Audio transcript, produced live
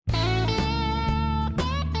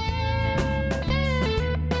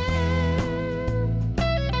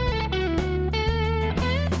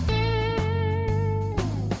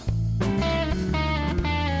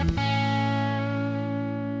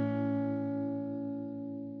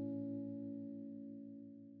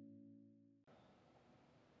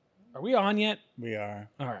Are we on yet? We are.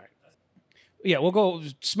 All right. Yeah, we'll go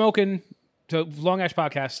smoking to Long Ash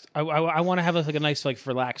Podcast. I want to have like a nice, like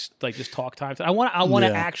relaxed, like just talk time. I want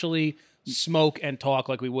to actually smoke and talk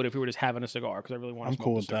like we would if we were just having a cigar because I really want to smoke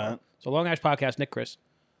cool a with cigar. that. So Long Ash Podcast, Nick Chris.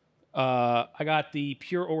 I got the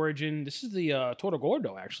Pure Origin. This is the Toro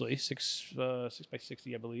Gordo, actually.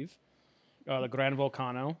 6x60, I believe. The Gran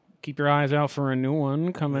Volcano. Keep your eyes out for a new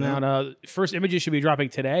one coming out. First images should be dropping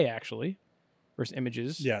today, actually. First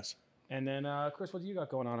images. Yes. And then, Chris, what do you got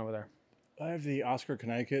going on over there? I have the Oscar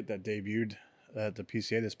Connecticut that debuted at the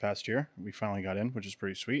PCA this past year. We finally got in, which is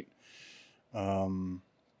pretty sweet.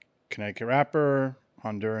 Connecticut wrapper,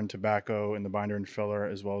 Honduran tobacco in the binder and filler,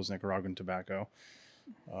 as well as Nicaraguan tobacco.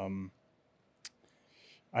 I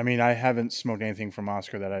mean, I haven't smoked anything from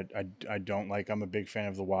Oscar that I don't like. I'm a big fan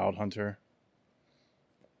of the Wild Hunter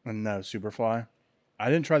and the Superfly. I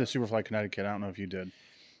didn't try the Superfly Connecticut. I don't know if you did.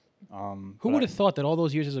 Who would have thought that all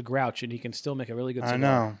those years as a grouch and he can still make a really good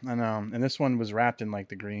cigar? I know. And this one was wrapped in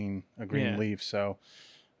like a green leaf, so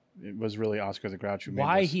it was really Oscar the Grouch who made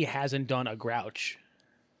Why this. he hasn't done a grouch?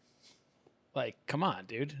 Like, come on,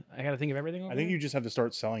 dude. I got to think of everything. I think you just have to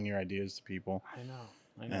start selling your ideas to people. I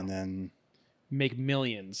know. And then make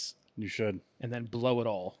millions. You should. And then blow it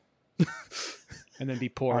all. And then be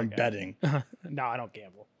poor. I'm betting. No, I don't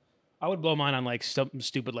gamble. I would blow mine on like something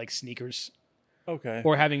stupid like sneakers. Okay.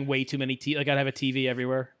 Or having way too many like I'd have a TV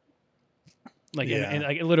everywhere. Like and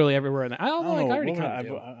like literally everywhere. I don't know. Like I already kind of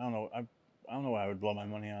do. I don't know. I don't know what I would blow my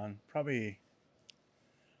money on. Probably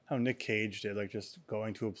how Nick Cage did, like just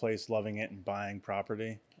going to a place, loving it, and buying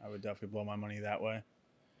property. I would definitely blow my money that way.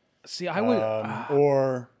 See, I would.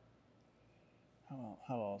 Or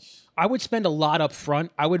how else? I would spend a lot up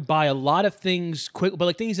front. I would buy a lot of things quick, but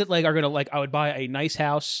like things that like are gonna like. I would buy a nice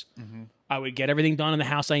house. Mm-hmm. I would get everything done in the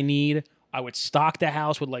house I need. I would stock the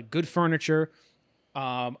house with like good furniture.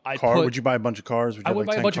 Would you buy a bunch of cars? I would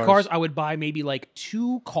buy a bunch of cars. I would buy maybe like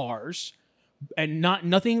 2 cars, and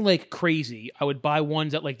nothing like crazy. I would buy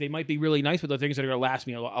ones that like they might be really nice, but they're things that are gonna last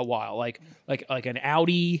me a while. Like an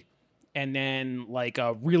Audi, and then like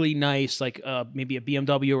a really nice like maybe a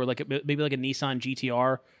BMW or like maybe like a Nissan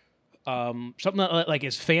GTR. Something that like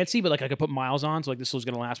is fancy, but like I could put miles on. So like this was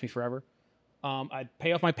gonna last me forever. I'd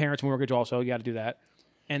pay off my parents' mortgage also. You got to do that,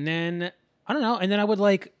 and then I don't know. And then I would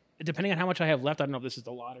like. Depending on how much I have left, I don't know if this is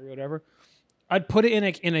the lottery or whatever. I'd put it in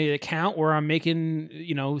an account where I'm making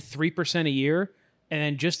 3% a year, and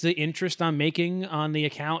then just the interest I'm making on the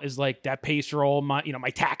account is like that pays for all my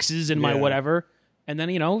my taxes and my whatever, and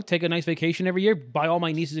then take a nice vacation every year, buy all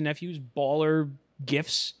my nieces and nephews baller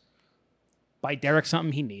gifts, buy Derek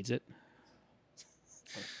something, he needs it.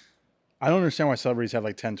 I don't understand why celebrities have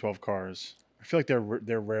like 10, 12 cars. I feel like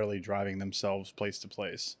they're rarely driving themselves place to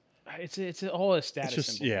place. It's all a status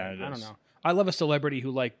symbol. Yeah, I don't know. I love a celebrity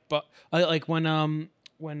who but I like when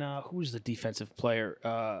who's the defensive player?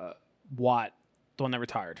 Watt, the one that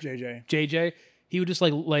retired. JJ. He would just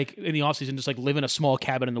like in the offseason just like live in a small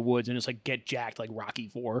cabin in the woods and just like get jacked like Rocky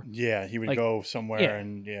IV. Yeah, he would go somewhere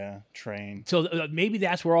and train. So maybe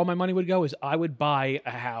that's where all my money would go. Is I would buy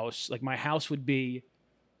a house. Like my house would be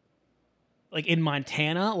like in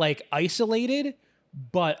Montana, like isolated.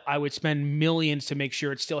 But I would spend millions to make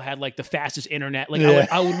sure it still had like the fastest internet. Like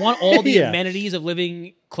I would want all the amenities of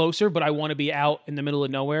living closer, but I want to be out in the middle of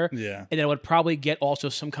nowhere. Yeah. And then I would probably get also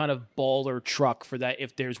some kind of baller truck for that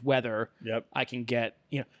if there's weather. Yep. I can get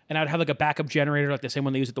and I'd have like a backup generator like the same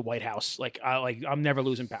one they use at the White House. I'm never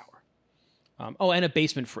losing power. And a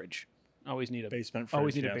basement fridge. Always need a basement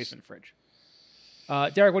fridge. A basement fridge.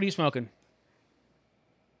 Derek, what are you smoking?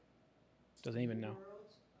 Doesn't even know.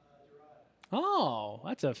 Oh,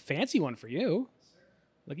 that's a fancy one for you.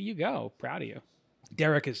 Look at you go. Proud of you.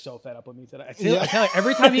 Derek is so fed up with me today. I tell you,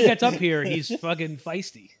 every time he gets up here, he's fucking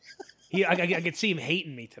feisty. I could see him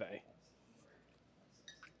hating me today.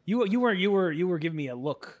 You were giving me a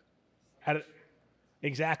look.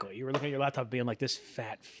 Exactly. You were looking at your laptop being like, this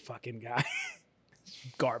fat fucking guy.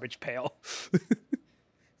 Garbage pail.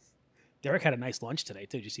 Derek had a nice lunch today,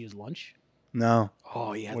 too. Did you see his lunch? No.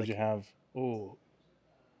 Oh, yeah. What'd you have? Oh.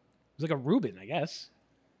 It was like a Reuben, I guess.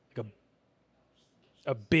 Like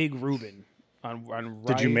a big Reuben on rye.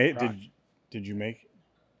 Did you make? Did you make?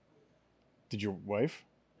 Did your wife?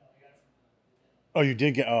 Oh, you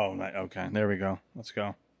did get. Oh, okay. There we go. Let's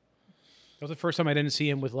go. That was the first time I didn't see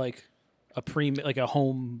him with like a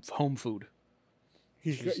home food.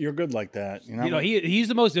 You're good like that. He's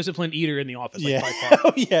the most disciplined eater in the office. Like, yeah. by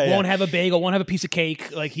far. Won't have a bagel. Won't have a piece of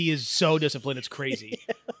cake. Like he is so disciplined. It's crazy.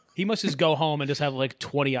 He must just go home and just have like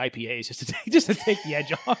 20 IPAs just to take the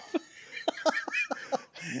edge off.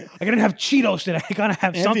 I gotta have Cheetos today. I gotta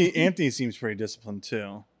have something. Anthony seems pretty disciplined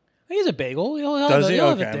too. He has a bagel. He'll Does he? He'll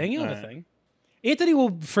have a Okay. thing. He'll have All a right. thing. Anthony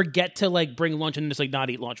will forget to like bring lunch and just like not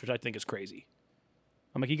eat lunch, which I think is crazy.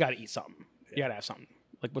 I'm like, you got to eat something. You got to have something.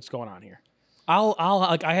 Like, what's going on here? I'll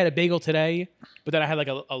like I had a bagel today, but then I had like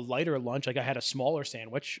a lighter lunch. Like I had a smaller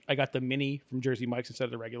sandwich. I got the mini from Jersey Mike's instead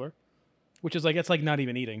of the regular, which is like it's like not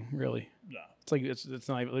even eating really. No. It's like it's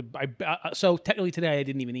not even. So technically today I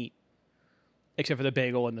didn't even eat, except for the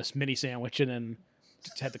bagel and this mini sandwich, and then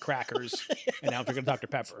just had the crackers and now I'm drinking Dr.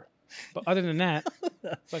 Pepper. But other than that,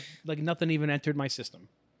 it's like nothing even entered my system.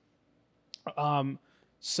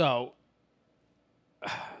 So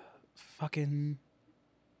fucking.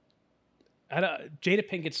 Jada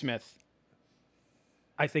Pinkett Smith,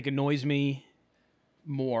 I think, annoys me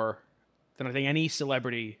more than I think any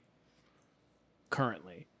celebrity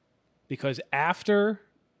currently. Because after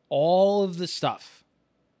all of the stuff,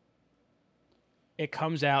 it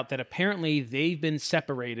comes out that apparently they've been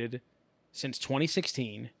separated since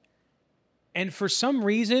 2016. And for some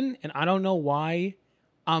reason, and I don't know why,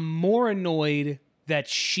 I'm more annoyed that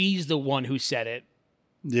she's the one who said it.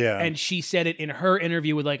 Yeah. And she said it in her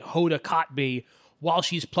interview with like Hoda Kotb while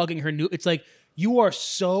she's plugging her new. It's like you are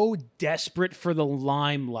so desperate for the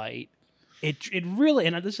limelight. It really,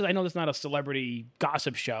 and this is, I know this is not a celebrity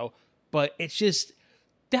gossip show, but it's just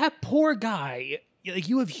that poor guy. Like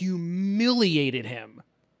you have humiliated him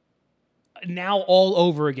now all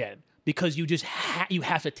over again because you just you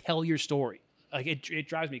have to tell your story. Like it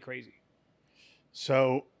drives me crazy.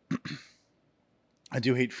 So I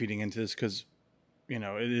do hate feeding into this because, you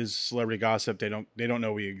know, it is celebrity gossip. They don't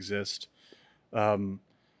know we exist.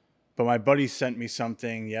 But my buddy sent me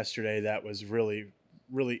something yesterday that was really,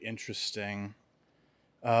 really interesting.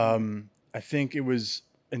 I think it was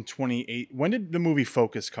in 2008. When did the movie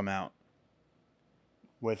Focus come out?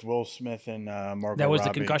 With Will Smith and Margot That was Robbie.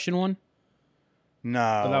 the concussion one?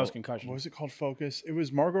 No. Oh, that was Concussion. What was it called? Focus? It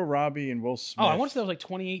was Margot Robbie and Will Smith. Oh, I want to say that was like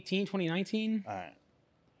 2018, 2019. All right.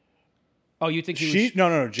 Oh, you think he was... No.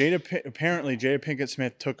 Apparently, Jada Pinkett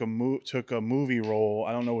Smith took a movie role.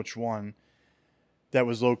 I don't know which one. That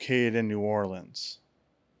was located in New Orleans,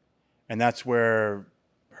 and that's where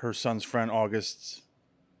her son's friend August.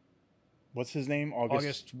 What's his name?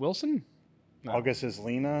 August Wilson? No. August is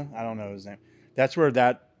Lena. I don't know his name. That's where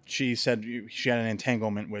she said she had an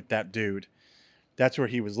entanglement with that dude. That's where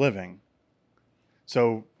he was living.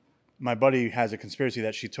 So my buddy has a conspiracy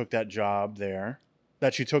that she took that job there.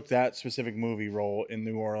 That she took that specific movie role in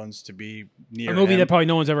New Orleans to be near a movie him. that probably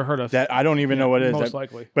no one's ever heard of. That I don't even know what it is. Most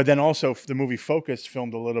likely. But then also the movie Focus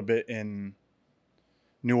filmed a little bit in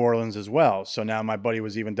New Orleans as well. So now my buddy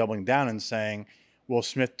was even doubling down and saying, Will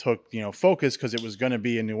Smith took, Focus because it was going to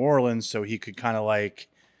be in New Orleans, so he could kind of like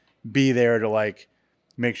be there to like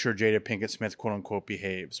make sure Jada Pinkett Smith quote unquote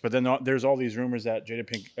behaves. But then there's all these rumors that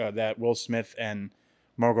that Will Smith and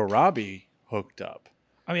Margot Robbie hooked up.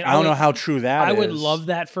 I mean, I don't know how true that is. I would love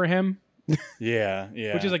that for him. Yeah.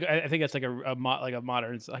 Which is like, I think that's like a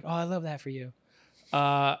modern. It's like, oh, I love that for you.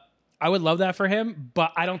 I would love that for him,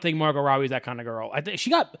 but I don't think Margot Robbie's that kind of girl. I think she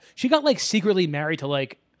got like secretly married to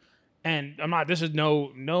like, and I'm not. This is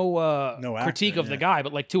no critique of the guy,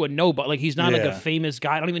 but like to a nobody. Like he's not like a famous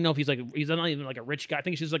guy. I don't even know if he's not even like a rich guy. I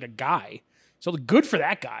think he's just like a guy. So good for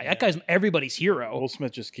that guy. That guy's everybody's hero. Will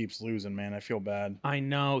Smith just keeps losing, man. I feel bad. I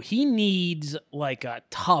know. He needs like a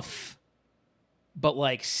tough, but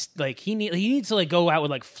like he needs to like go out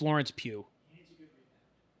with like Florence Pugh.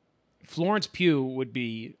 Florence Pugh would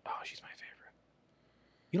be. Oh, she's my favorite.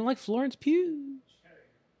 You don't like Florence Pugh?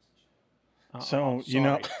 So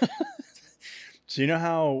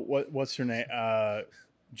how what's her name?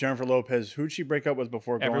 Jennifer Lopez. Who'd she break up with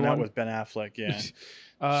before going out with Ben Affleck? Yeah.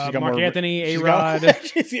 Mark Anthony, A-Rod.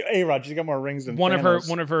 A-Rod. She's got more rings than Thanos.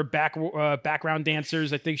 One of her background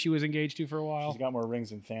dancers. I think she was engaged to for a while. She's got more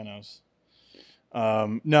rings than Thanos.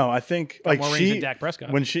 No, I think like more rings than Dak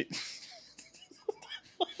Prescott.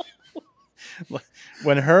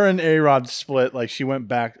 When her and A-Rod split, like she went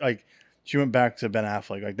back to Ben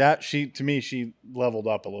Affleck. Like that, she leveled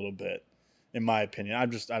up a little bit, in my opinion. I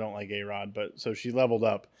don't like A-Rod, but so she leveled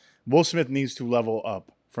up. Will Smith needs to level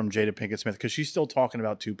up from Jada Pinkett Smith because she's still talking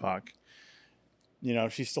about Tupac.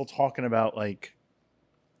 She's still talking about like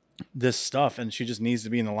this stuff, and she just needs to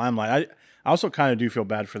be in the limelight. I also kind of do feel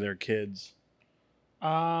bad for their kids.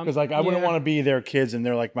 Because I wouldn't want to be their kids, and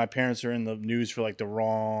they're like, my parents are in the news for like the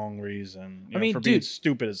wrong reason. For being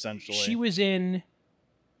stupid, essentially. She was in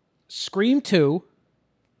Scream 2.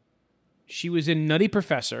 She was in Nutty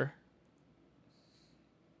Professor.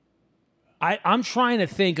 I'm trying to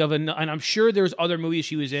think of and I'm sure there's other movies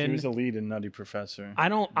she was in. She was a lead in Nutty Professor.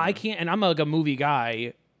 I can't, and I'm like a movie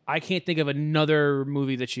guy. I can't think of another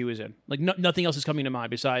movie that she was in. Like nothing else is coming to mind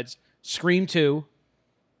besides Scream 2,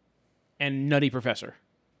 and Nutty Professor.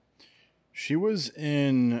 She was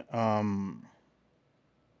in The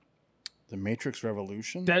Matrix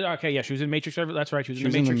Revolution. Yeah, she was in Matrix. That's right. She was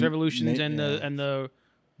in the Matrix Revolutions and the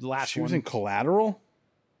last one. She was in Collateral.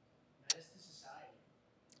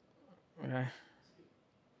 Okay.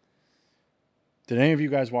 Did any of you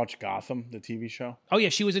guys watch Gotham, the TV show? Oh yeah,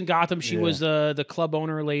 she was in Gotham. She was the club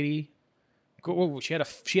owner lady. She had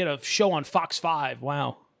a show on Fox 5.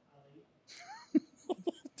 Wow.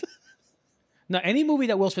 Now, any movie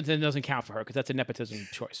that Will Smith in doesn't count for her because that's a nepotism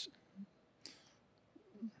choice.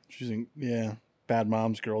 She's in Bad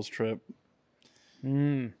Moms, Girls Trip,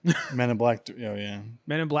 Men in Black.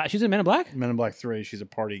 Men in Black. She's in Men in Black. Men in Black 3. She's a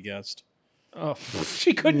party guest. Oh,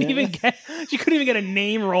 she couldn't even get a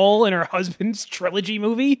name role in her husband's trilogy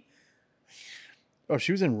movie. Oh,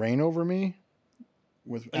 she was in Reign Over Me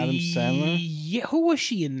with Adam Sandler. Yeah, who was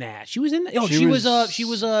she in that? She was in. Oh, she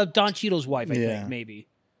was Don Cheadle's wife. I think maybe.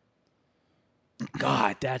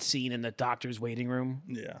 God, that scene in the doctor's waiting room.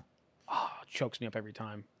 Yeah. Oh, chokes me up every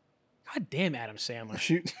time. God damn Adam Sandler.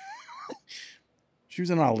 She was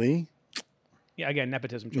in Ali. Yeah, again,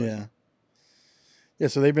 nepotism choice. Yeah. Yeah,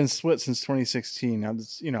 so they've been split since 2016. Now,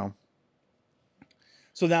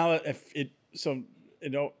 so now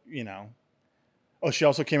Oh, she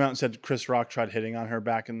also came out and said Chris Rock tried hitting on her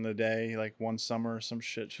back in the day, like one summer or some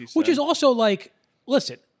shit. She said, which is also like,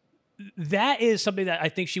 listen, that is something that I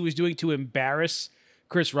think she was doing to embarrass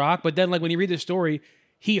Chris Rock. But then, like, when you read the story,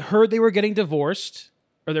 he heard they were getting divorced,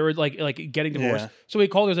 or they were like getting divorced. Yeah. So he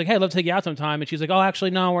called her, was like, "Hey, I'd love to take you out sometime." And she's like, "Oh,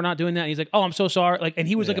 actually, no, we're not doing that." And he's like, "Oh, I'm so sorry." Like, and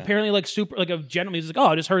he was like apparently like super like a gentleman. He's like, "Oh,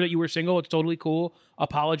 I just heard that you were single. It's totally cool.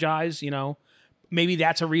 Apologize." Maybe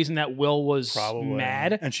that's a reason that Will was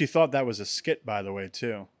mad. And she thought that was a skit, by the way,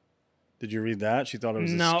 too. Did you read that? She thought it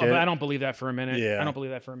was a skit? No, but I don't believe that for a minute. Yeah. I don't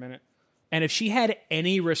believe that for a minute. And if she had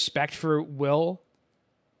any respect for Will,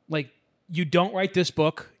 like, you don't write this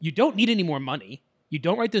book. You don't need any more money. You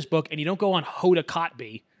don't write this book, and you don't go on Hoda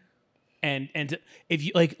Kotb. And if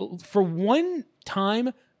you, like, for one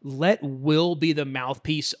time, let Will be the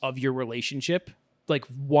mouthpiece of your relationship. Like,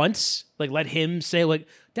 once, like, let him say, like,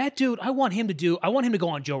 that dude, I want him to go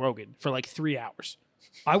on Joe Rogan for like 3 hours.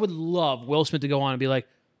 I would love Will Smith to go on and be like,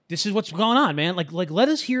 this is what's going on, man. Like let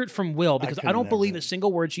us hear it from Will, because I don't believe a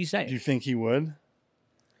single word she's saying. Do you think he would?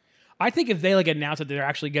 I think if they like announce that they're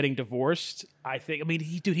actually getting divorced,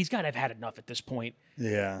 he's got to have had enough at this point.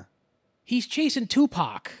 Yeah. He's chasing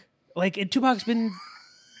Tupac. Like, and Tupac's been...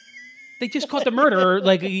 They just caught the murderer.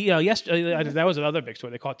 Like, yesterday, that was another big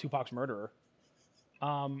story. They caught Tupac's murderer.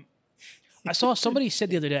 I saw somebody said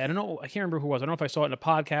the other day, I can't remember who it was. I don't know if I saw it in a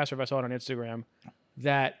podcast or if I saw it on Instagram,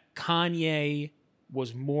 that Kanye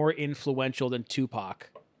was more influential than Tupac.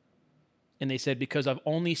 And they said, because I've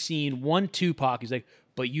only seen one Tupac. He's like,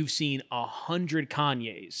 but you've seen 100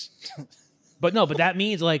 Kanyes. But that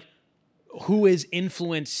means, like, who has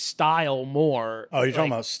influenced style more? Oh, you're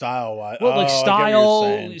talking about style? Well, like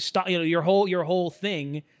style, your whole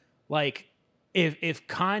thing. Like, if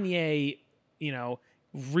Kanye,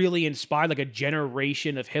 really inspired like a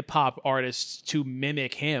generation of hip hop artists to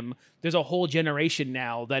mimic him, there's a whole generation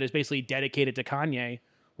now that is basically dedicated to Kanye,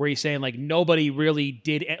 where he's saying like nobody really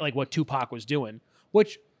did like what Tupac was doing.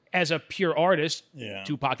 Which, as a pure artist,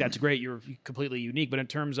 Tupac, that's great. You're completely unique. But in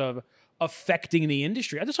terms of affecting the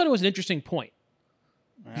industry, I just thought it was an interesting point.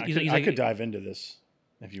 I could dive into this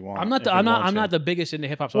if you want. I'm not the biggest into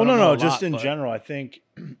hip hop. So no. Just in general, I think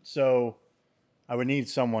so. I would need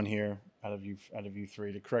someone here out of you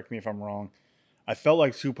three to correct me if I'm wrong. I felt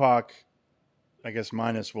like Tupac, I guess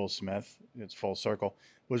minus Will Smith, it's full circle,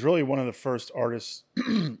 was really one of the first artists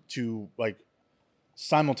to like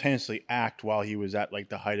simultaneously act while he was at like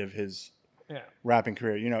the height of his rapping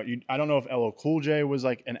career. I don't know if LL Cool J was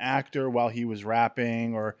like an actor while he was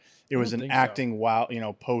rapping, or it was an acting while,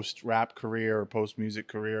 post rap career or post music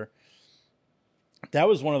career. That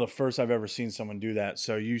was one of the first I've ever seen someone do that.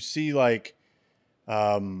 So you see like,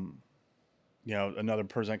 another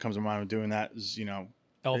person that comes to mind with doing that is,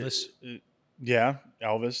 Elvis.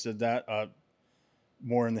 Elvis did that.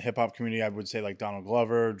 More in the hip hop community, I would say like Donald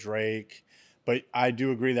Glover, Drake. But I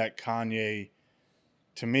do agree that Kanye,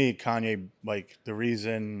 like the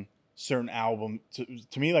reason certain album,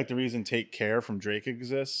 to me, like the reason Take Care from Drake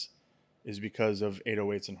exists is because of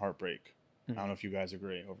 808s and Heartbreak. I don't know if you guys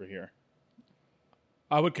agree over here.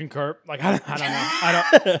 I would concur. Like, I don't know.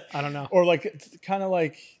 I don't know. Or like, kind of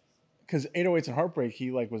like, because 808s and Heartbreak,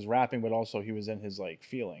 he like was rapping, but also he was in his like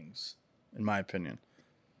feelings, in my opinion.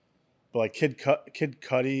 But like Kid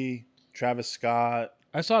Cudi, Travis Scott.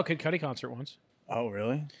 I saw a Kid Cudi concert once. Oh,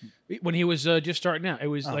 really? When he was just starting out. It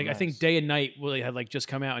was I nice. think Day and Night Willie had like just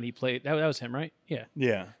come out and he played. That was him, right? Yeah.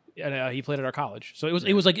 Yeah. And he played at our college. So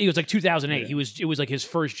it was like 2008. Yeah. It was like his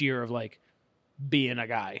first year of like being a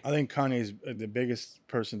guy. I think Kanye's the biggest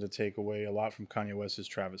person to take away a lot from Kanye West is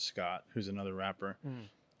Travis Scott, who's another rapper,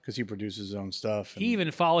 because he produces his own stuff. He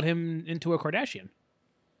even followed him into a Kardashian.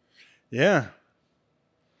 Yeah,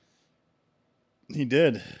 he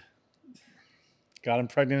did. Got her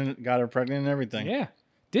pregnant and everything. Yeah.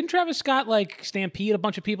 Didn't Travis Scott like stampede a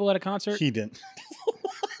bunch of people at a concert? He didn't.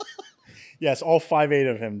 Yes, all 5'8"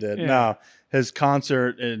 of him did. Yeah. No, his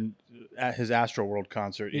concert and at his Astro World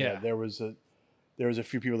concert. Yeah. There was a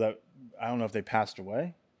few people that I don't know if they passed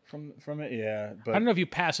away from it. Yeah, but I don't know if you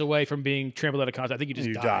pass away from being trampled at a concert. I think you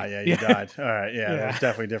just die. Yeah, you died. All right. Yeah, there's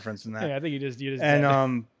definitely a difference in that. Yeah, I think you just and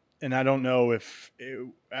died. And I don't know if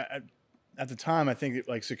at the time I think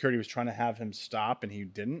like security was trying to have him stop and he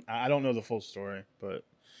didn't. I don't know the full story, but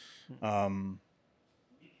Oh,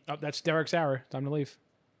 that's Derek's hour. Time to leave.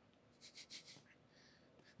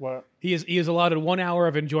 What? He is allotted 1 hour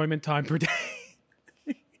of enjoyment time per day.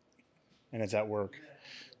 And it's at work.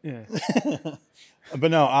 Yeah.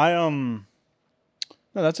 But no,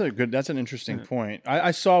 no, that's an interesting point.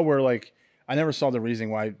 I saw where like I never saw the reasoning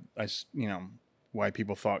why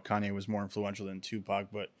people thought Kanye was more influential than Tupac,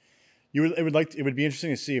 but it would be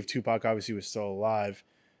interesting to see if Tupac obviously was still alive,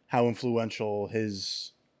 how influential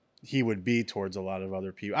he would be towards a lot of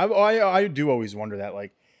other people. I do always wonder that,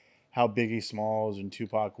 like how Biggie Smalls and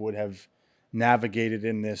Tupac would have navigated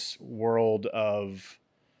in this world of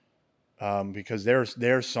because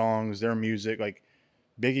their songs, their music, like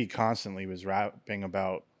Biggie constantly was rapping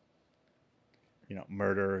about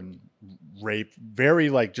murder and rape, very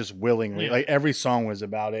like just willingly. Yeah. Like every song was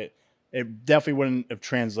about it. It definitely wouldn't have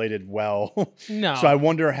translated well. No. So I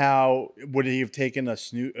wonder how would he have taken a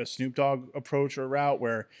Snoop Dogg approach or route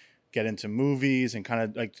where get into movies and kind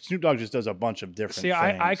of like Snoop Dogg just does a bunch of different things.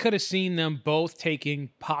 I could have seen them both taking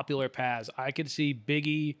popular paths. I could see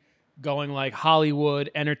Biggie going like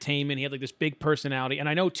Hollywood entertainment. He had like this big personality, and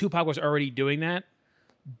I know Tupac was already doing that,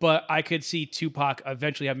 but I could see Tupac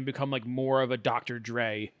eventually having become like more of a Dr.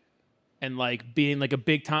 Dre and like being like a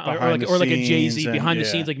big time or like a Jay-Z behind the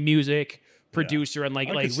scenes, like music producer and like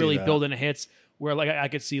really building hits, where like I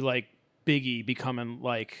could see like Biggie becoming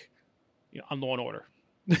like on Law and Order.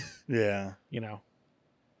 Yeah.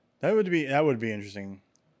 That would be interesting.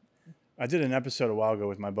 I did an episode a while ago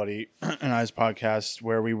with my buddy and I's podcast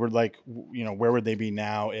where we were like, where would they be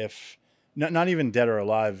now if not even dead or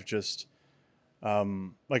alive, just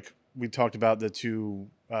like we talked about the two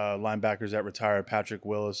linebackers that retired, Patrick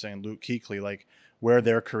Willis and Luke Kuechly, like where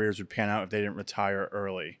their careers would pan out if they didn't retire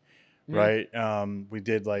early. Right. We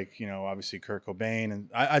did like, obviously Kurt Cobain, and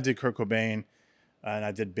I did Kurt Cobain and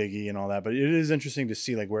I did Biggie and all that, but it is interesting to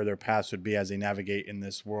see like where their paths would be as they navigate in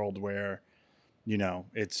this world where,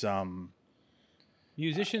 it's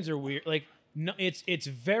musicians are weird. Like no, it's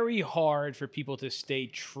very hard for people to stay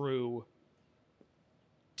true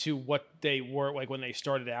to what they were like when they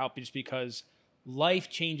started out, just because life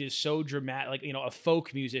changes so dramatic. Like a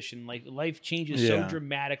folk musician, like life changes so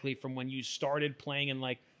dramatically from when you started playing in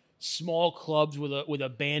like small clubs with a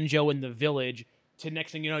banjo in the village to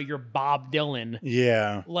next thing you know you're Bob Dylan.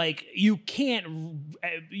 Yeah, like you can't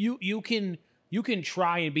you can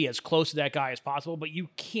try and be as close to that guy as possible, but you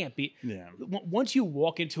can't be. Yeah. Once you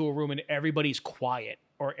walk into a room and everybody's quiet,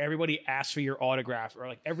 or everybody asks for your autograph, or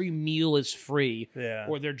like every meal is free,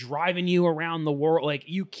 or they're driving you around the world, like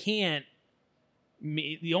you can't.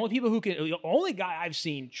 The only guy I've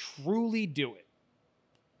seen truly do it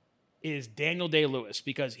is Daniel Day-Lewis,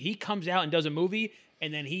 because he comes out and does a movie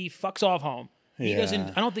and then he fucks off home. He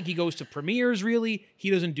doesn't. I don't think he goes to premieres really. He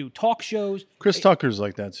doesn't do talk shows. Chris Tucker's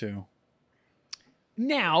like that too.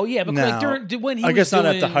 Now, yeah, but like when he I was guess not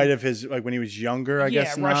doing, at the height of his, like when he was younger. I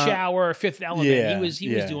guess Rush Hour, Fifth Element. Yeah, he was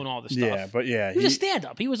doing all the stuff. Yeah, but he was a stand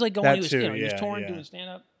up. He was like going. He was touring doing stand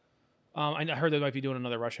up. I heard they might be doing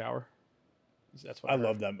another Rush Hour. That's what I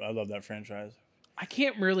love that. I love that franchise. I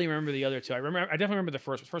can't really remember the other two. I definitely remember the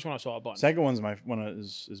first one I saw a bunch. Second one's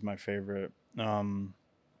is my favorite.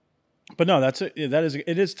 But no,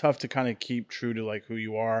 it is tough to kind of keep true to like who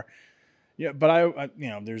you are. Yeah, but I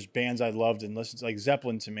there's bands I loved and listened to, like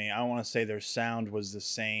Zeppelin. To me, I don't want to say their sound was the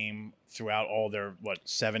same throughout all their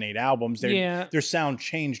 7-8 albums. Their sound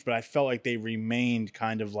changed, but I felt like they remained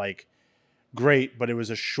kind of like great, but it was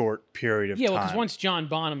a short period of time. Yeah, well, because once John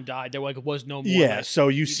Bonham died, there was no more. Yeah, so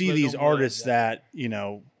you see these artists that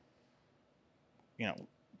Kanye's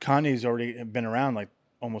already been around like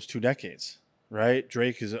almost 2 decades, right?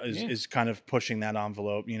 Drake is kind of pushing that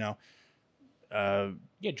envelope.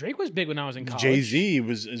 Yeah, Drake was big when I was in college. Jay-Z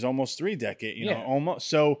is almost 3 decades, you know, almost.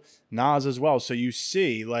 So Nas as well. So you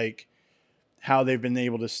see like how they've been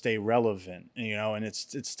able to stay relevant, you know, and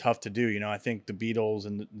it's tough to do. You know, I think the Beatles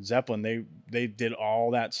and Zeppelin, they did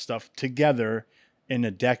all that stuff together in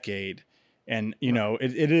a decade. And, you know,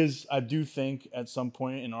 it is, I do think at some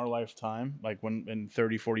point in our lifetime, like when in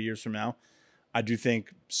 30, 40 years from now, I do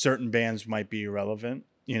think certain bands might be irrelevant.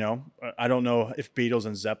 You know, I don't know if Beatles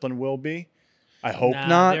and Zeppelin will be. I hope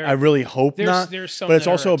not. I really hope not. But it's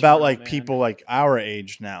also about like people like our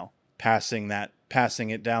age now passing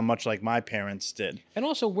it down, much like my parents did. And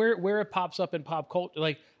also where it pops up in pop culture,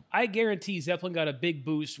 like I guarantee Zeppelin got a big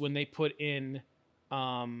boost when they put in,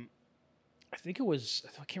 I think it was,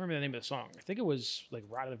 I can't remember the name of the song. I think it was like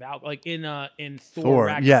Ride of the Valkyrie, like in Thor.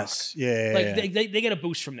 Ragnarok. Yes, yeah. Like they get a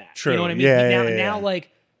boost from that. True. You know what I mean? Now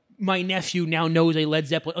like my nephew now knows a Led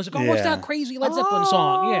Zeppelin. I was like, oh, what's that crazy Led Zeppelin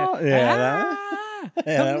song? Yeah. Come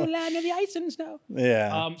to the land of the ice and snow.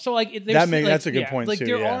 Yeah. So like that's a good point like, too.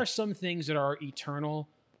 There are some things that are eternal.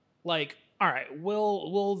 Like, all right,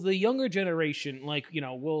 will the younger generation, like, you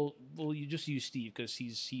know, will you just use Steve because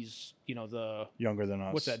he's you know the younger than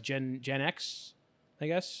us. What's that? Gen X, I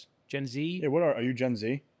guess. Gen Z. Yeah. What are you? Gen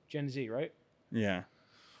Z. Gen Z, right? Yeah.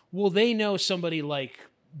 Will they know somebody like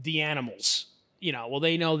the Animals? You know, will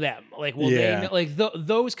they know them? Like, will they know, like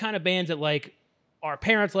those kind of bands that like our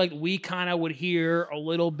parents like we kind of would hear a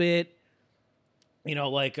little bit. You know,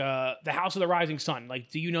 like the House of the Rising Sun. Like,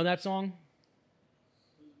 do you know that song?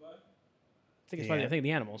 I think it's by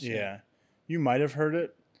the Animals. Yeah. You might have heard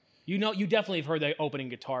it. You know, you definitely have heard the opening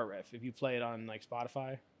guitar riff if you play it on like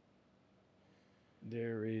Spotify.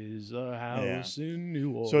 There is a house in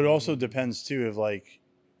New Orleans. So it also depends too if like,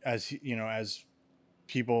 as you know, as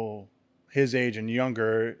people his age and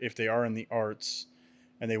younger, if they are in the arts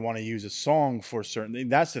and they want to use a song for certain,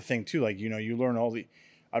 that's the thing too. Like, you know, you learn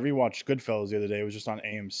I rewatched Goodfellas the other day. It was just on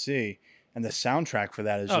AMC, and the soundtrack for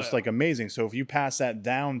that is just like amazing. So if you pass that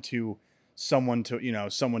down to someone to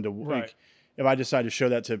like, if I decide to show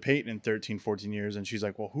that to Peyton in 13, 14 years and she's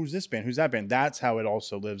like, well, who's this band? Who's that band? That's how it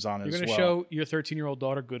also lives on as well. You're going to show your 13-year-old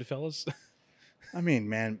daughter Goodfellas? I mean,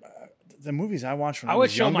 man, the movies I watched when I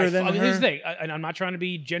was younger than her. Here's the thing, and I'm not trying to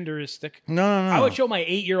be genderistic. No. I would show my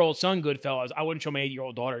 8-year-old son Goodfellas. I wouldn't show my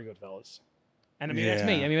 8-year-old daughter Goodfellas. And I mean, that's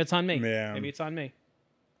me. I mean, it's on me. Yeah. Maybe it's on me.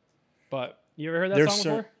 But you ever heard that song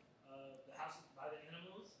before? The House by the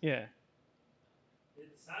Animals? Yeah.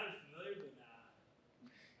 It sounded familiar, but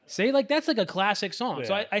See, like that's like a classic song. Yeah.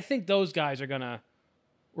 So I think those guys we're gonna.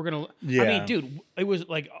 Yeah. I mean, dude, it was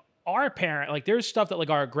like our parent. Like, there's stuff that like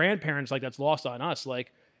our grandparents like that's lost on us.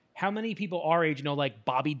 Like, how many people our age know like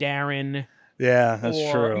Bobby Darin? Yeah,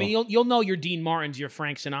 that's true. I mean, you'll know your Dean Martins, your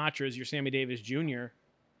Frank Sinatras, your Sammy Davis Jr.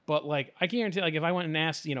 But like, I guarantee, like, if I went and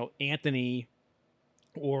asked, you know, Anthony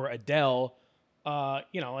or Adele,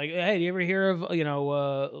 you know, like, hey, do you ever hear of, you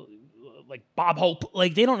know, like Bob Hope?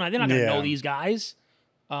 Like, they're not gonna know these guys.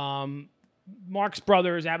 Marx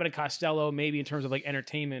Brothers, Abbott and Costello, maybe in terms of like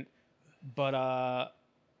entertainment, but I'm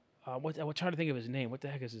trying to think of his name. What the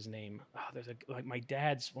heck is his name? Oh, there's like my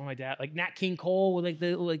dad's like Nat King Cole. Like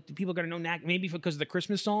the people gotta know Nat, maybe because of the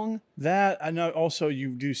Christmas song. That I know. Also,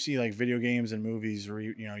 you do see like video games and movies where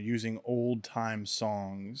you know using old time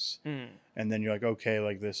songs, and then you're like, okay,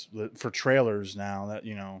 like this for trailers now that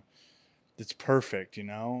you know, it's perfect, you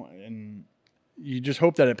know, and you just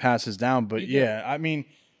hope that it passes down. But I mean,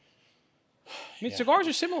 cigars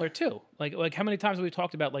are similar too. Like how many times have we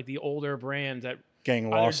talked about like the older brands that getting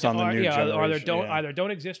lost on the new generation. Either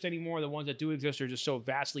don't exist anymore. The ones that do exist are just so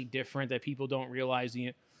vastly different that people don't realize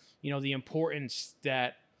the importance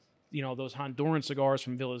that, you know, those Honduran cigars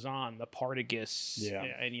from Villazon, the Partagas,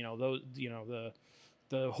 and you know those, you know, the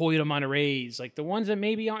Hoyo de Monterreys, like the ones that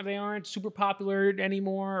maybe aren't super popular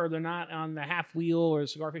anymore, or they're not on the Half Wheel or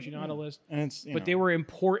Cigar Aficionado list. And it's, but they were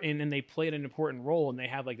important and they played an important role and they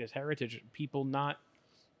have like this heritage. People not,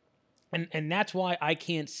 and that's why I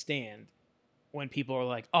can't stand when people are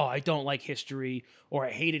like, oh, I don't like history, or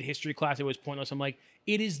I hated history class, it was pointless. I'm like,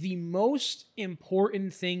 it is the most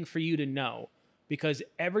important thing for you to know, because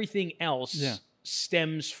everything else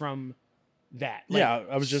stems from that. Like,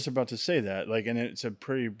 I was just about to say that. Like, and it's a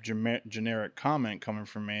pretty generic comment coming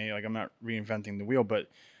from me. Like, I'm not reinventing the wheel, but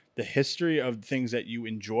the history of things that you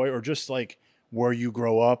enjoy, or just like where you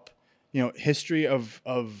grow up, you know, history of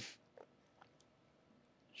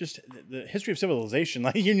just the history of civilization.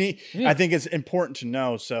 Like, you need, I think it's important to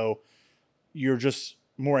know, so you're just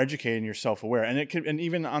more educated and you're self-aware. And it could, and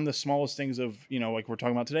even on the smallest things of, you know, like we're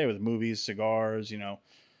talking about today with movies, cigars, you know,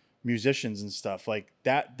 musicians and stuff like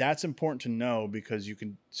that. That's important to know because you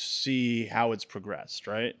can see how it's progressed,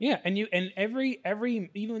 right? Yeah, and every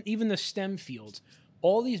even the STEM fields,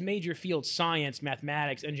 all these major fields, science,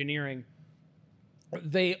 mathematics, engineering,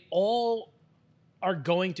 they all are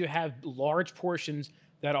going to have large portions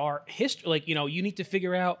that are history. Like, you need to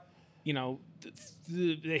figure out,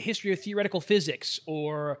 the history of theoretical physics,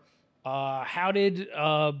 or how did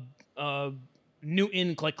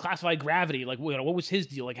Newton like classify gravity? Like, what was his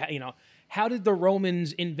deal? Like, how did the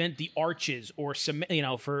Romans invent the arches, or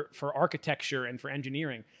for architecture and for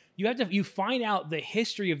engineering? You find out the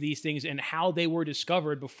history of these things and how they were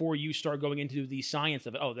discovered before you start going into the science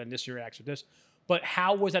of it. Oh, then this reacts with this. But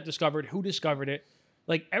how was that discovered? Who discovered it?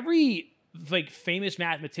 Like, every famous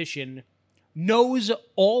mathematician knows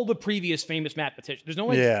all the previous famous mathematicians.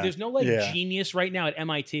 There's no genius right now at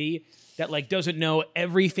MIT that doesn't know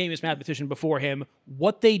every famous mathematician before him,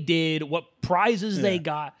 what they did, what prizes they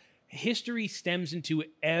got. History stems into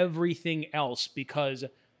everything else because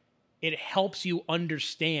it helps you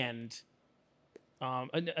understand,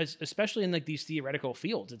 especially in these theoretical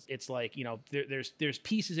fields. It's there's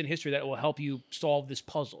pieces in history that will help you solve this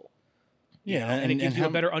puzzle. And it gives you a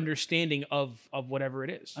better understanding of whatever it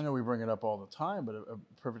is. I know we bring it up all the time, but a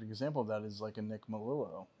perfect example of that is like a Nick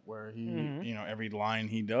Melillo, where he, every line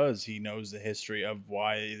he does, he knows the history of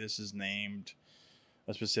why this is named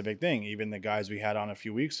a specific thing. Even the guys we had on a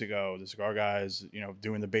few weeks ago, the cigar guys,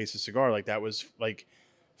 doing the base of cigar, that was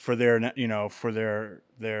for their, for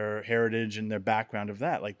their heritage and their background of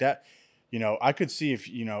that, that, I could see if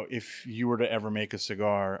you were to ever make a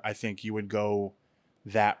cigar, I think you would go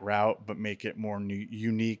that route, but make it more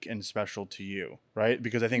unique and special to you, right?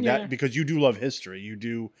 Because I think that because you do love history, you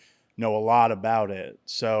do know a lot about it.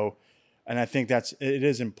 So, and I think it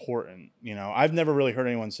is important. I've never really heard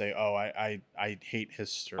anyone say, "Oh, I hate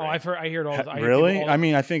history." Oh, I hear it all the time. Really? I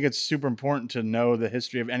mean, I think it's super important to know the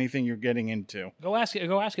history of anything you're getting into. Go ask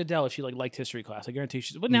Adele if she liked history class. I guarantee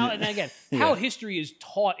she's. But now, and again, how history is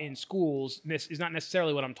taught in schools is not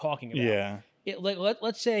necessarily what I'm talking about. Yeah.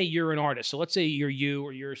 Let's say you're an artist. So let's say you're you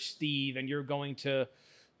or you're Steve, and you're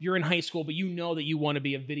in high school, but you know that you want to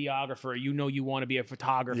be a videographer. You want to be a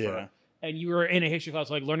photographer. Yeah. And you were in a history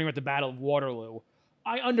class, learning about the Battle of Waterloo.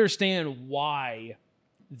 I understand why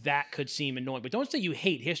that could seem annoying, but don't say you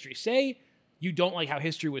hate history. Say you don't like how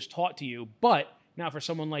history was taught to you, but now for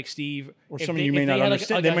someone like Steve, or someone you may not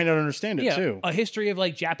understand, they may not understand it too. A history of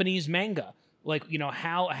Japanese manga.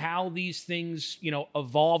 How these things,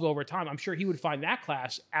 evolved over time. I'm sure he would find that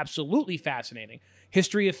class absolutely fascinating.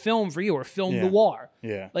 History of film for you, or film noir.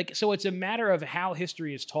 Yeah. So it's a matter of how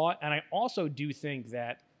history is taught. And I also do think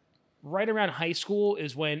that right around high school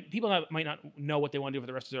is when people might not know what they want to do for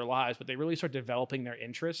the rest of their lives, but they really start developing their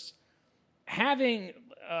interests. Having,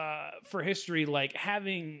 for history,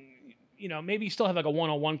 maybe you still have a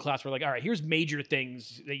one-on-one class where all right, here's major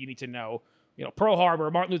things that you need to know. Pearl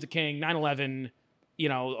Harbor, Martin Luther King, 9/11,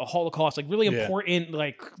 a Holocaust, really important,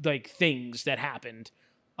 things that happened.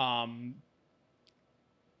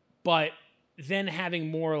 But then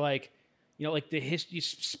having more the history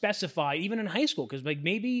specify even in high school, because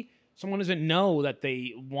maybe someone doesn't know that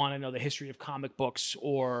they want to know the history of comic books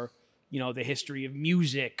or the history of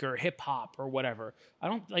music or hip hop or whatever. I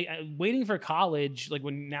don't waiting for college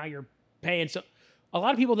when now you're paying so. A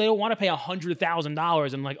lot of people, they don't want to pay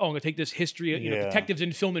 $100,000 and I'm going to take this history, detectives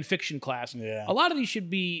in film and fiction class. Yeah. A lot of these should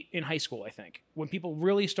be in high school, I think, when people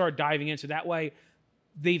really start diving into that way.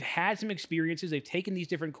 They've had some experiences. They've taken these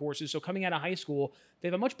different courses. So coming out of high school, they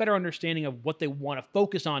have a much better understanding of what they want to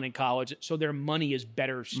focus on in college, so their money is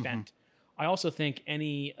better spent. Mm-hmm. I also think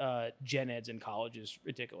any gen eds in college is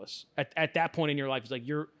ridiculous. At that point in your life, it's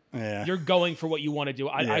you're going for what you want to do.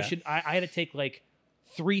 I had to take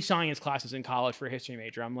 3 science classes in college for a history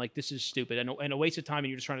major. I'm this is stupid and a waste of time, and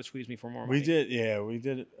you're just trying to squeeze me for more money. We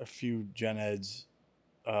did a few gen eds.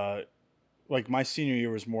 My senior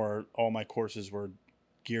year was more, all my courses were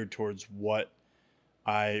geared towards what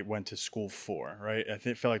I went to school for, right? I think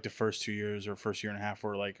it felt like the first 2 years or first year and a half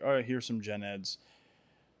were all right, here's some gen eds.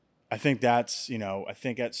 I think that's, I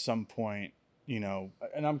think at some point,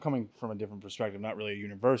 and I'm coming from a different perspective, not really a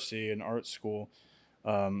university, an art school.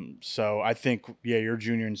 So I think, your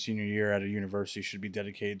junior and senior year at a university should be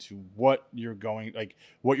dedicated to what you're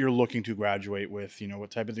what you're looking to graduate with,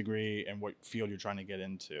 what type of degree and what field you're trying to get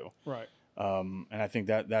into. Right. And I think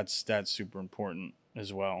that's super important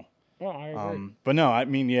as well. Well, I agree. But no, I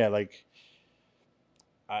mean,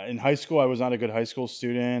 in high school, I was not a good high school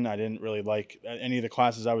student. I didn't really like any of the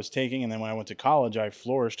classes I was taking. And then when I went to college, I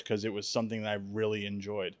flourished because it was something that I really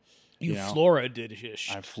enjoyed. You know,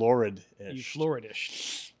 Florida-ish. I'm florid. You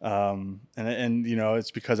Florida-ish. And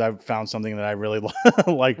it's because I've found something that I really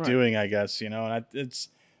like Right. doing, I guess, and it's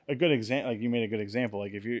a good example. Like you made a good example.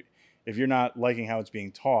 Like if you're not liking how it's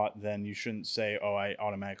being taught, then you shouldn't say, "Oh, I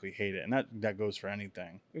automatically hate it," and that goes for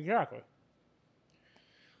anything. Exactly.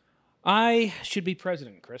 I should be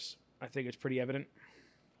president, Chris. I think it's pretty evident.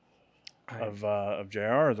 Of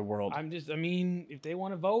JR or the world. I mean, if they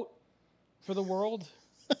want to vote for the world,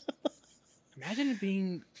 imagine it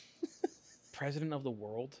being president of the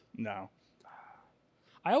world. No.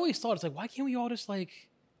 I always thought it's like, why can't we all just like,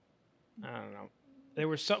 I don't know. There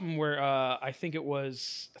was something where I think it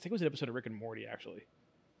was an episode of Rick and Morty actually,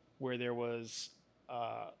 where there was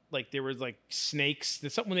snakes.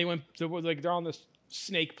 There's something when they went, they're on this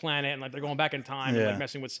snake planet and like they're going back in time and like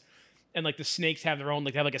messing with, and like the snakes have their own,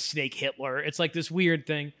 like they have like a snake Hitler. It's like this weird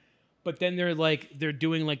thing, but then they're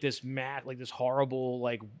doing like this this horrible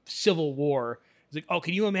like civil war. It's like, oh,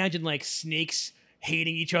 can you imagine like snakes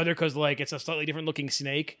hating each other because like it's a slightly different looking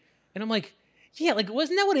snake? And I'm like, yeah, like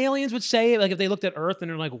wasn't that what aliens would say? Like if they looked at Earth and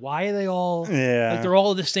they're like, why are they all like they're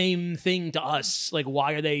all the same thing to us? Like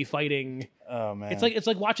why are they fighting? Oh man, it's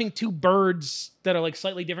like watching two birds that are like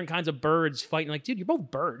slightly different kinds of birds fighting. Like, dude, you're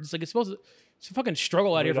both birds. Like it's a fucking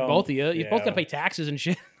struggle out here for both of you. You both gotta pay taxes and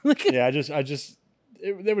shit. Yeah,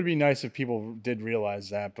 it would be nice if people did realize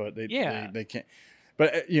that, but they can't.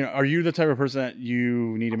 But are you the type of person that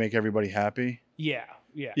you need to make everybody happy? Yeah.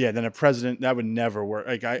 Then a president that would never work.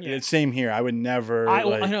 Like same here. I would never. I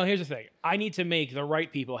know. Here's the thing. I need to make the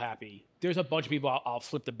right people happy. There's a bunch of people I'll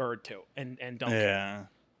flip the bird to and don't care.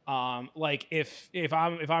 Like if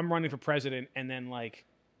I'm running for president and then like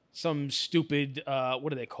some stupid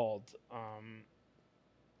what are they called?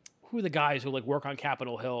 Who are the guys who like work on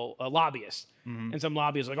Capitol Hill? Lobbyists. Mm-hmm. And some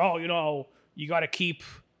lobbyists like, oh, you got to keep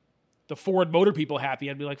the Ford Motor people happy.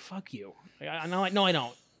 I'd be like, fuck you. No, I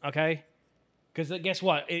don't. Okay. Because guess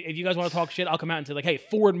what? If you guys want to talk shit, I'll come out and say like, hey,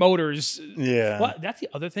 Ford Motors. Yeah. Well, that's the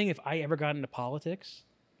other thing. If I ever got into politics,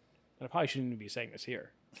 and I probably shouldn't even be saying this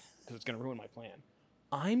here because it's going to ruin my plan.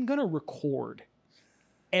 I'm going to record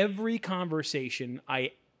every conversation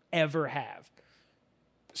I ever have.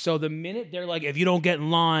 So the minute they're like, if you don't get in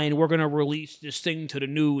line, we're going to release this thing to the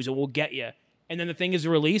news and we'll get you. And then the thing is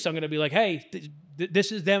released, I'm going to be like, hey,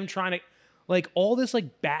 this is them trying to, like all this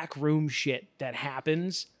like backroom shit that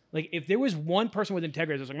happens. Like if there was one person with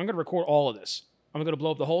integrity, I was like, I'm going to record all of this. I'm going to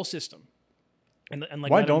blow up the whole system. And like,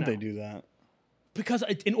 why don't they do that? Because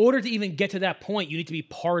in order to even get to that point, you need to be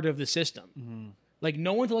part of the system. Mm-hmm. Like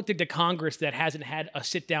no one's elected to Congress that hasn't had a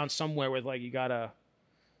sit down somewhere with like, you gotta,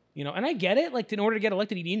 and I get it. Like in order to get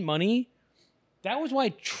elected, you need money. That was why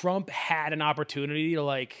Trump had an opportunity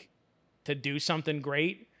to do something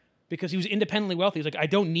great because he was independently wealthy. He's like, I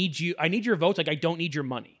don't need you. I need your votes. Like I don't need your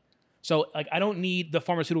money. So like, I don't need the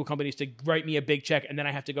pharmaceutical companies to write me a big check. And then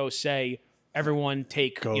I have to go say, everyone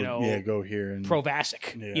take, go here and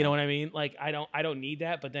Provasic. Yeah. You know what I mean? Like I don't need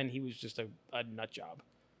that. But then he was just a nut job.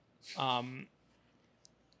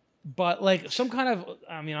 But like some kind of,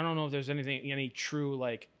 I don't know if there's any true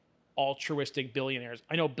like altruistic billionaires.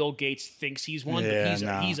 I know Bill Gates thinks he's one,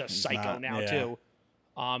 but he's a psycho now too.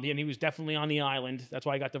 And he was definitely on the island. That's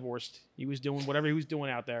why he got divorced. He was doing whatever he was doing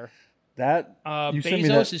out there.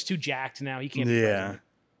 Bezos is too jacked now. He can't be president.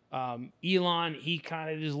 Elon, he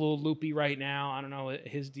kind of is a little loopy right now. I don't know what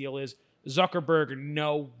his deal is. Zuckerberg,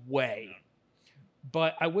 no way.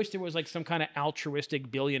 But I wish there was like some kind of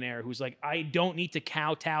altruistic billionaire who's like, I don't need to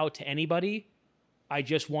kowtow to anybody. I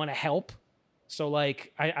just want to help. So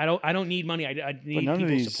like, I don't need money. I need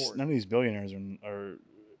people's support. None of these billionaires are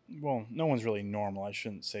well, no one's really normal. I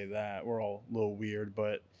shouldn't say that. We're all a little weird,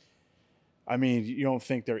 but I mean, you don't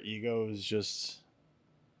think their ego is just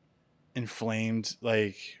inflamed?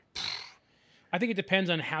 Like, I think it depends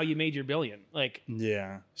on how you made your billion. Like,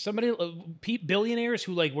 somebody, billionaires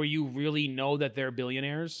who like where you really know that they're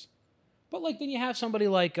billionaires. But like then you have somebody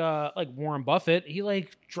like Warren Buffett. He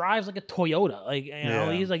like drives like a Toyota. Like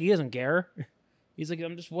he's like he doesn't care. He's like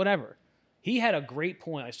I'm just whatever. He had a great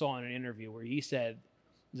point I saw in an interview where he said,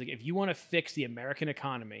 he's like if you want to fix the American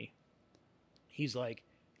economy, he's like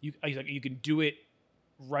you can do it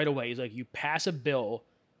right away. He's like you pass a bill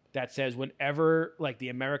that says whenever like the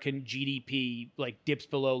American GDP like dips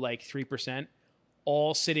below like 3%,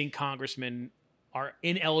 all sitting congressmen are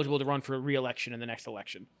ineligible to run for re-election in the next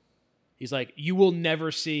election. He's like, you will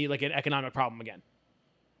never see like an economic problem again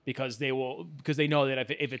because they know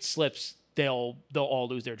that if it slips, they'll all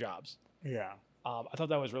lose their jobs. Yeah. I thought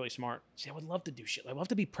that was really smart. See, I would love to do shit. I'd love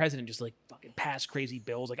to be president, just like fucking pass crazy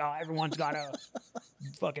bills. Like, oh, everyone's gotta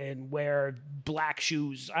fucking wear black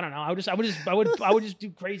shoes. I don't know. I would just do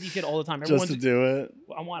crazy shit all the time. Just to do it.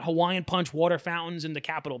 I want Hawaiian Punch water fountains in the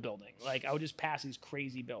Capitol building. Like, I would just pass these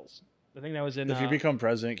crazy bills. I think that was in. If you become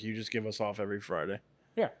president, can you just give us off every Friday?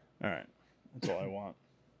 Yeah. All right. That's all I want.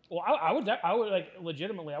 Well, I would like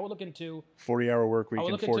legitimately. I would look into 40-hour work week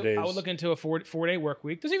in 4 days. I would look into a 4-day work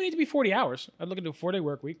week. Doesn't even need to be 40 hours. I'd look into a 4-day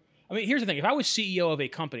work week. I mean, here's the thing: if I was CEO of a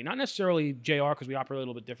company, not necessarily JR because we operate a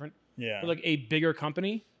little bit different, but like a bigger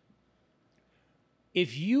company,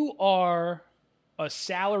 if you are a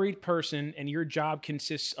salaried person and your job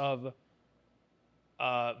consists of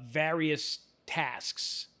various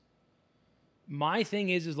tasks, my thing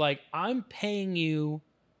is like I'm paying you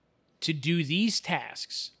to do these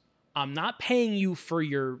tasks. I'm not paying you for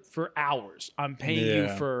hours. I'm paying you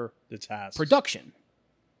for the tasks. Production.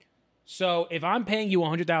 So if I'm paying you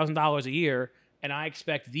 $100,000 a year and I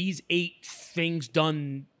expect these 8 things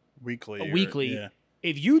done weekly,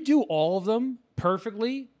 if you do all of them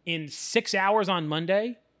perfectly in 6 hours on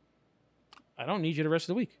Monday, I don't need you the rest of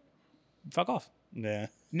the week. Fuck off. Yeah.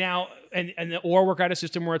 Now, or work out a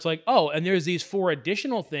system where it's like, oh, and there's these 4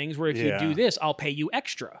 additional things where if you do this, I'll pay you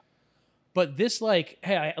extra. But this, like,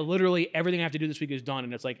 hey, literally everything I have to do this week is done,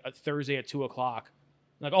 and it's like a Thursday at 2:00.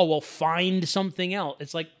 Like, oh, well, find something else.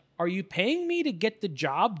 It's like, are you paying me to get the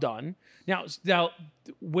job done? Now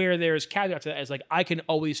where there's caveat to that is like I can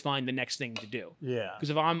always find the next thing to do. Yeah.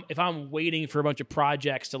 Because if I'm waiting for a bunch of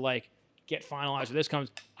projects to like get finalized or this comes,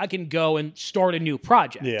 I can go and start a new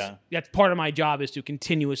project. Yeah. That's part of my job is to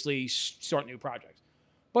continuously start new projects.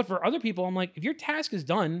 But for other people, I'm like, if your task is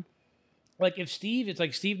done, like if Steve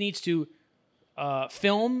needs to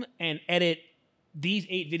film and edit these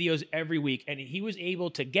 8 videos every week, and he was able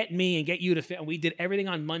to get me and get you to film, and we did everything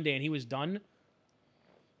on Monday, and he was done.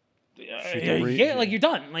 Like you're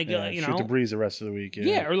done. Like you know, shoot the breeze the rest of the week.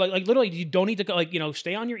 Yeah, or like literally, you don't need to like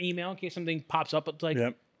stay on your email in case something pops up. It's like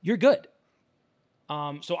you're good.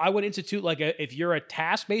 So I would institute like if you're a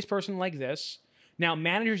task-based person like this. Now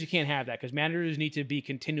managers, you can't have that because managers need to be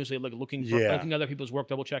continuously like looking at other people's work,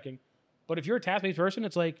 double checking. But if you're a task-based person,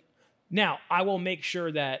 it's like now I will make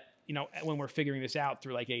sure that when we're figuring this out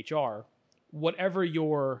through like HR, whatever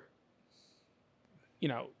your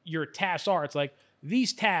tasks are, it's like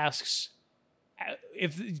these tasks,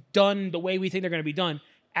 if done the way we think they're going to be done,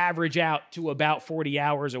 average out to about 40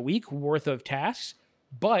 hours a week worth of tasks.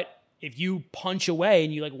 But if you punch away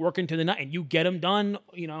and you like work into the night and you get them done,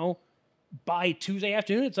 by Tuesday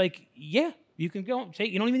afternoon, it's like, yeah, you can go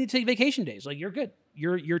take. You don't even need to take vacation days. Like you're good.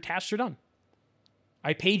 Your tasks are done.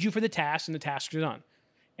 I paid you for the tasks, and the tasks are done.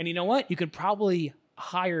 And you know what? You could probably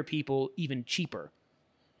hire people even cheaper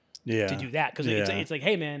to do that. Because it's like,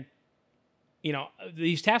 hey, man,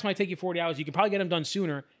 these tasks might take you 40 hours. You can probably get them done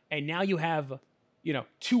sooner. And now you have,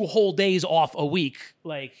 2 whole days off a week.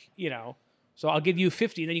 Like, so I'll give you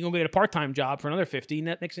 50. And then you can go get a part-time job for another 50.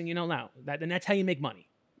 And next thing you know now, that's how you make money.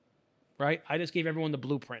 Right? I just gave everyone the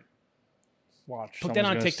blueprint. Watch. Put that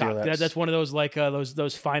on TikTok. That's one of those like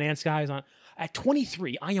those finance guys on. At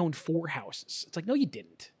 23, I owned 4 houses. It's like, no, you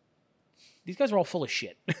didn't. These guys are all full of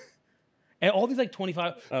shit. And all these like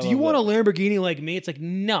 25. Do you want a Lamborghini like me? It's like,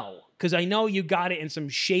 no, because I know you got it in some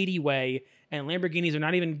shady way, and Lamborghinis are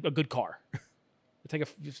not even a good car. I'll take a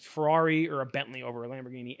Ferrari or a Bentley over a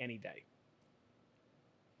Lamborghini any day.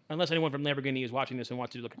 Unless anyone from Lamborghini is watching this and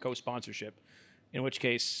wants to do like a co-sponsorship, in which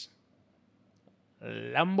case,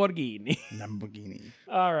 Lamborghini.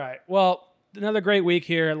 All right. Well, another great week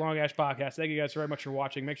here at Long Ash Podcast. Thank you guys very much for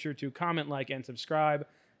watching. Make sure to comment, like, and subscribe.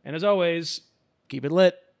 And as always, keep it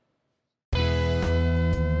lit.